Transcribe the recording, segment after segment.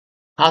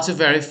How to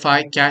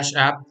verify Cash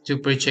App to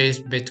purchase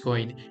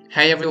Bitcoin.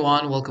 Hey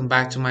everyone, welcome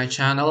back to my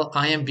channel.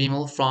 I am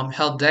Bimal from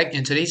Help Deck.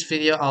 In today's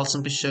video, I'll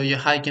simply show you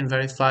how you can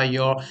verify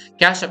your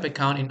Cash App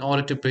account in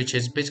order to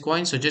purchase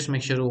Bitcoin. So just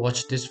make sure to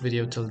watch this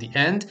video till the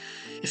end.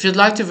 If you'd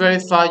like to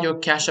verify your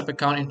Cash App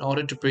account in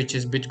order to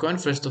purchase Bitcoin,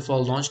 first of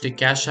all, launch the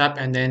Cash App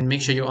and then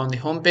make sure you're on the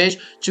home page.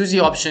 Choose the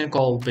option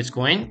called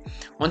Bitcoin.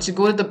 Once you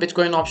go to the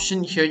Bitcoin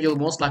option, here you'll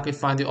most likely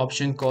find the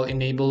option called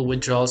Enable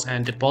Withdrawals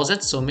and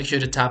Deposits. So make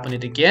sure to tap on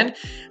it again.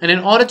 And in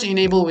order to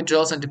enable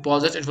withdrawals and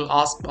deposits, it will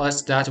ask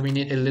us that we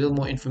need a little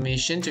more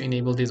information to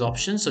enable these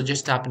options. So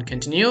just tap and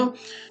continue.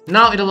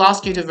 Now it'll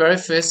ask you to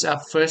verify.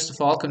 First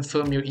of all,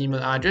 confirm your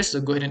email address.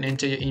 So go ahead and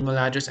enter your email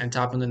address and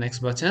tap on the next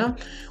button.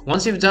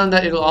 Once you've done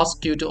that, it'll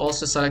ask you to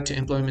also select your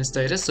employment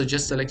status. So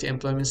just select your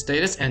employment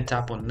status and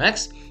tap on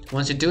next.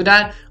 Once you do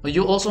that,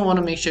 you also want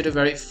to make sure to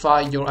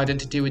verify your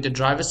identity with your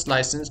driver's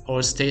license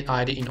or state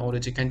ID in order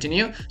to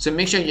continue. So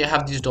make sure you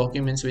have these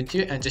documents with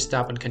you and just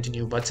tap on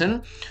continue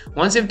button.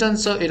 Once you've done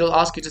so, it'll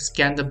ask you to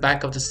scan the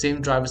back of the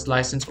same driver's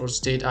license or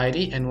state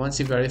ID, and once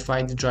you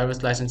verify the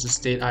driver's license or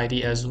state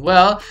ID as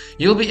well,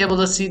 you'll be able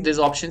to see these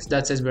options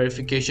that says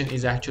verification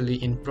is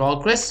actually in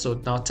progress.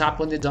 So now tap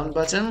on the done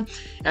button,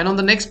 and on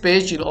the next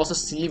page you'll also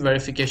see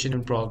verification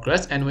in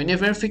progress. And when your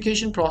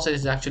verification process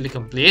is actually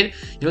complete,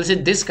 you'll see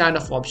this kind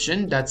of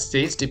option that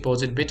says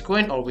deposit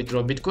Bitcoin or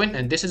withdraw Bitcoin,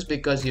 and this is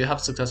because you have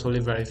successfully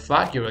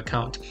verified your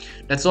account.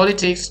 That's all it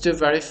takes to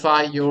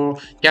verify your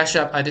Cash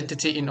App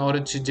identity in order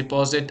to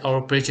deposit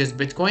or purchase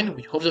Bitcoin.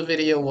 We hope the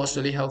video was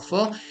really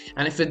helpful,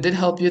 and if it did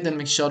help you, then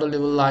make sure to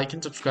leave a like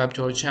and subscribe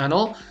to our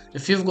channel.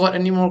 If you've got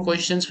any more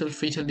questions, feel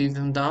free to leave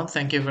them down.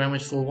 Thank you very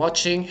much for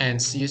watching,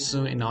 and see you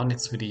soon in our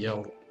next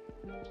video.